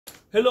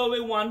Hello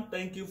everyone,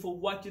 thank you for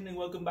watching and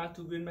welcome back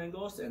to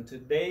GreenMangoes. And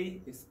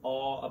today is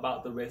all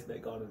about the raised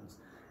bed gardens.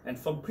 And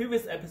from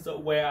previous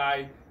episode where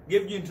I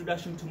gave you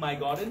introduction to my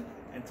garden,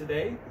 and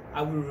today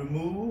I will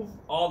remove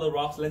all the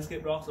rocks,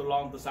 landscape rocks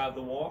along the side of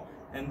the wall,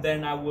 and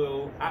then I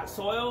will add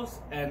soils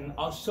and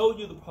I'll show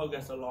you the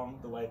progress along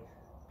the way.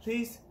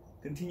 Please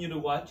continue to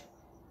watch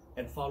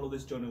and follow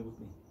this journey with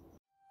me.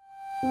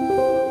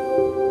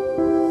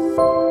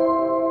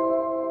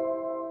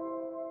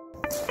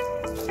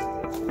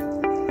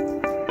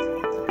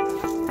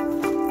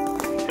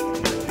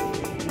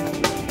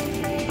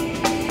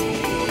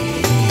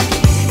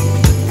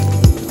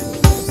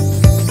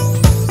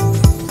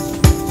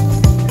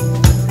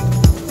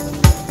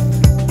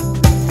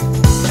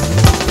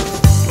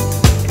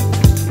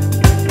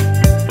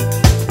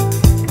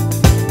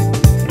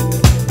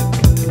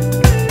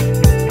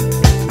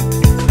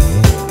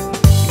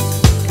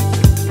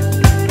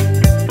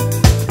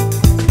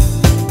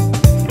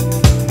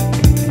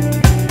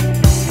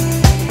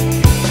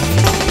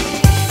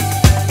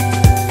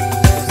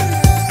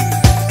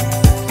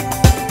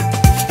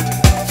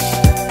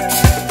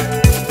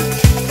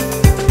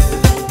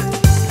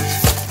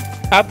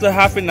 After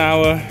half an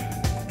hour,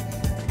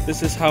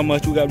 this is how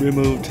much we got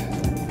removed.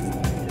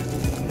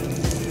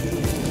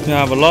 We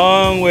have a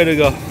long way to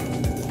go.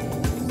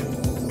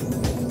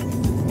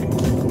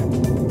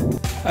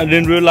 I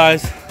didn't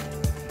realize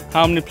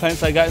how many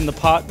plants I got in the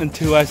pot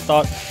until I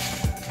start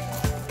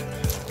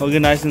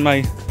organizing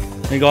my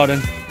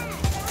garden.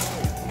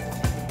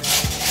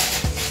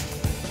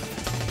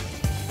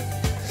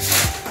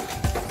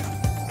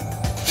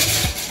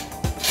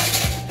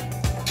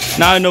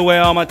 Now I know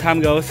where all my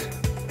time goes.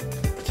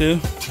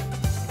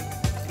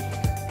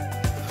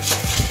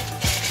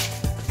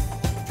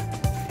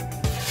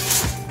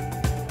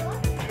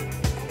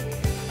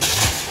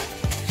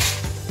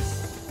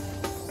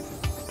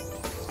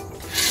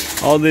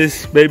 All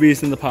these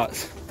babies in the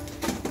pots,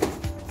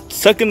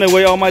 sucking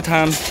away all my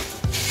time.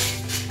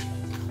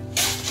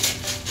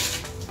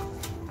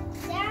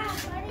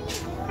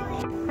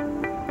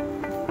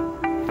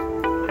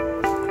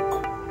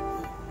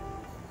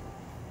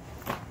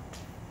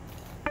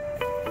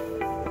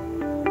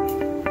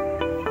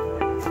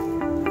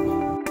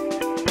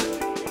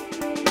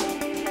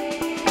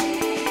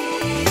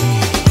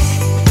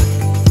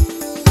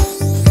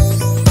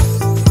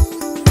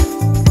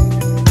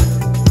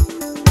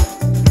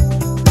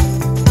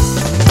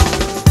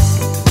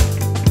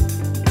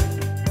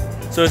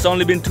 So it's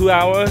only been 2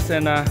 hours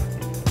and I'm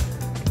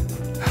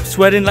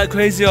sweating like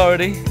crazy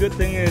already. Good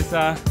thing is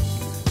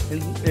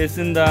it's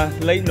in the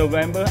late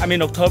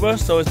October,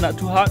 so it's not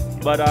too hot,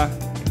 but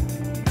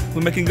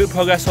we're making good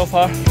progress so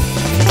far.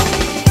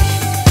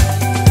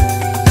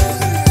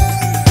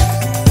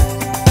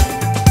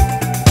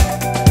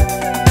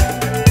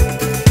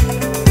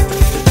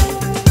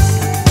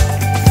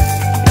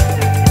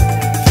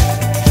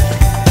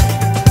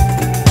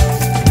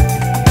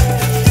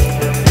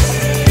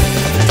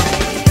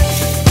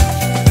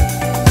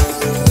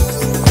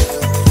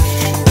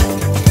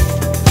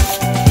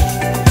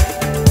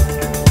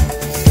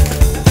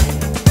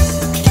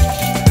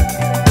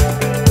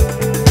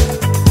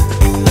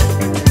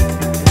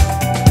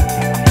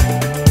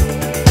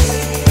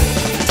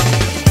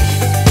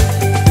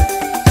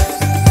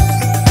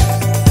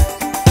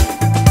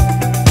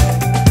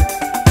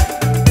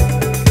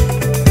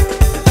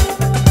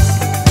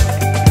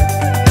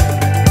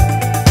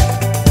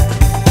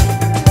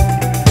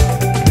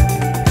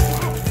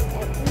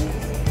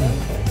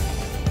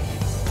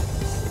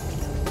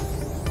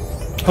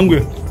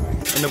 Hungry.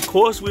 And of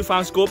course we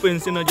found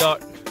scorpions in the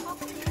yard.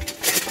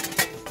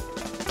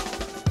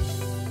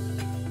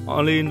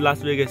 Only in Las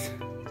Vegas.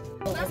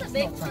 That's a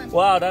big one.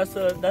 Wow, that's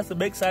a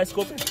big size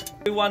scorpion.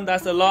 Everyone,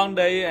 that's a long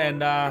day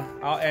and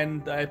I'll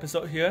end the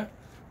episode here.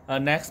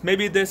 Next,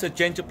 maybe there's a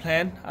change of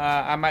plan.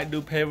 I might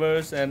do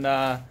pavers and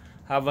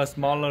have a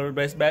smaller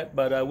raised bed,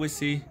 but we'll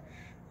see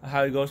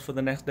how it goes for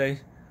the next day.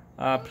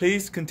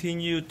 Please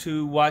continue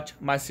to watch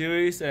my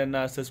series and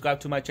subscribe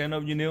to my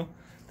channel if you're new.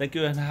 Thank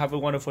you and have a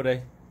wonderful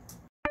day.